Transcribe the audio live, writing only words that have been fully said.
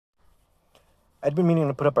I'd been meaning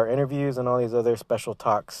to put up our interviews and all these other special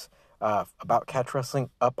talks about catch wrestling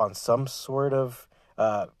up on some sort of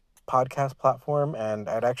uh, podcast platform, and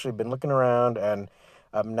I'd actually been looking around, and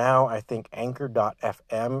now I think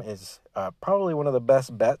Anchor.fm is probably one of the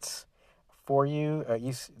best bets for you.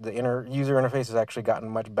 The user interface has actually gotten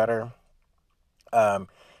much better. Um,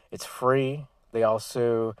 it's free. They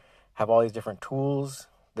also have all these different tools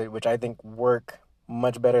which I think work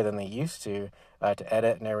much better than they used to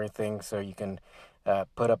edit and everything. So you can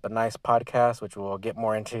put up a nice podcast, which we'll get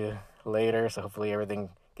more into later. So hopefully everything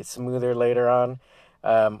gets smoother later on.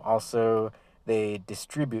 Also, they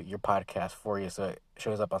distribute your podcast for you, so it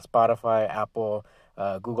shows up on Spotify, Apple,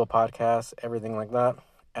 Google Podcasts, everything like that.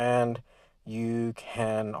 And you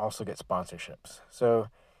can also get sponsorships. So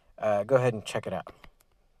go ahead and check it out.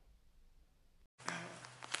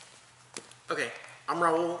 Okay, I'm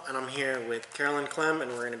Raul, and I'm here with Carolyn Clem,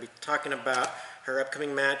 and we're going to be talking about her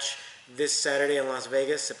upcoming match this Saturday in Las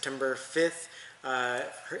Vegas, September 5th.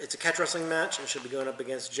 It's a catch wrestling match, and she'll be going up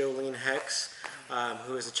against Jolene Hex,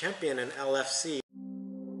 who is a champion in LFC.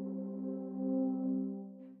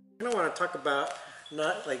 I kind of want to talk about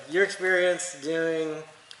not like your experience doing.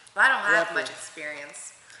 Well, I don't have much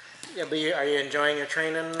experience. Yeah, but are you enjoying your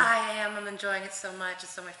training? I am. I'm enjoying it so much.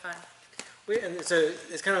 It's so much fun. And so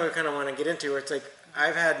it's kind of what I kind of want to get into, where it's like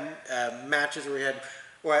I've had matches where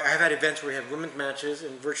I've had events where we have women's matches,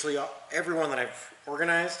 and virtually everyone that I've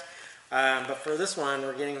organized. But for this one,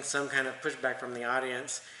 we're getting some kind of pushback from the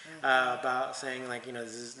audience about saying, like, you know,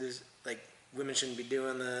 this like women shouldn't be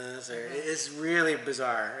doing this, or it's really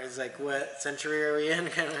bizarre. It's like, what century are we in?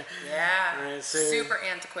 Kind of. Yeah. Right, so, super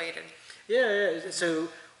antiquated. Yeah. So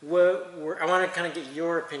I want to kind of get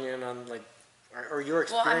your opinion on like. Or your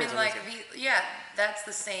experience. Well, I mean, like, that's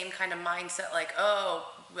the same kind of mindset. Like, oh,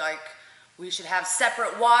 like we should have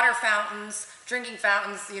separate water fountains, drinking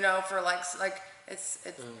fountains, you know, for like it's.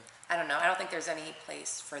 I don't know. I don't think there's any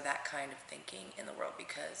place for that kind of thinking in the world,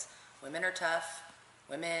 because women are tough.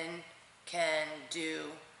 Women can do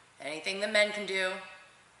anything the men can do.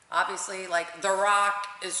 Obviously, like The Rock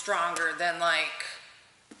is stronger than like,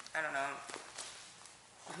 I don't know,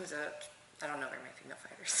 who's that? I don't know very many female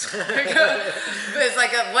fighters. But it's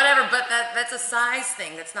like whatever, but that's a size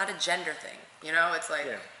thing. That's not a gender thing. You know, it's like,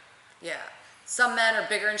 yeah. Some men are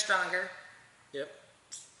bigger and stronger. Yep.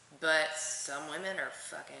 But some women are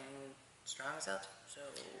fucking strong as hell. So.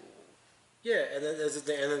 Yeah, and then there's and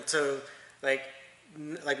then so like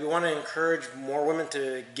we want to encourage more women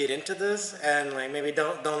to get into this, and like maybe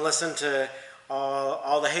don't listen to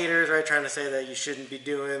all the haters, right? Trying to say that you shouldn't be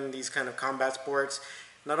doing these kind of combat sports.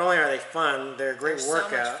 Not only are they fun, they're a great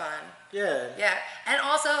workout. So much fun. Yeah. Yeah, and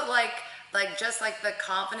also like just like the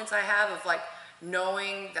confidence I have of like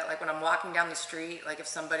knowing that like when I'm walking down the street, like if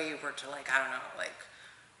somebody were to like, I don't know, like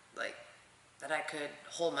that I could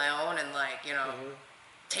hold my own and like, you know,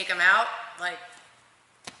 take them out, like.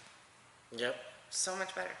 Yep. So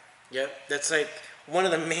much better. Yep. That's like one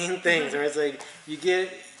of the main things. Where it's like you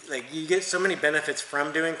get so many benefits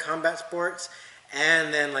from doing combat sports.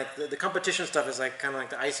 And then like the competition stuff is like kind of like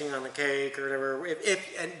the icing on the cake or whatever.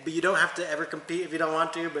 But you don't have to ever compete if you don't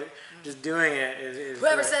want to. But just doing it is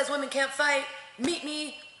whoever great. says women can't fight, meet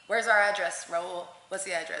me. Where's our address, Raul? What's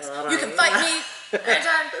the address? You can fight me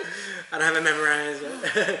anytime. I don't have it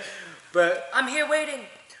memorized, but I'm here waiting.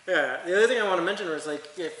 Yeah. The other thing I want to mention was like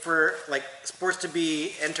for like sports to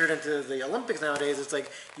be entered into the Olympics nowadays, it's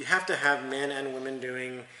like you have to have men and women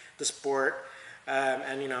doing the sport.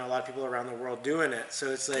 And you know, a lot of people around the world doing it.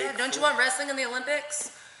 So it's like, yeah, don't you want wrestling in the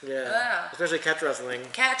Olympics? Yeah. Especially catch wrestling.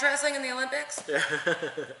 Catch wrestling in the Olympics? Yeah.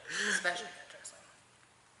 Especially catch wrestling.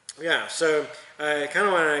 Yeah. So I kind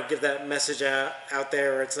of want to give that message out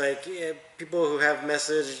there, where it's like people who have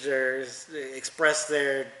messaged or expressed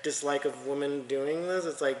their dislike of women doing this.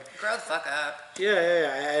 It's like, grow the fuck up.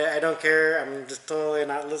 Yeah. I don't care. I'm just totally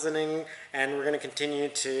not listening, and we're gonna continue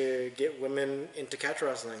to get women into catch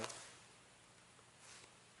wrestling.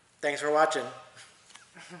 Thanks for watching.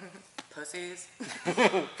 Pussies.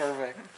 Perfect.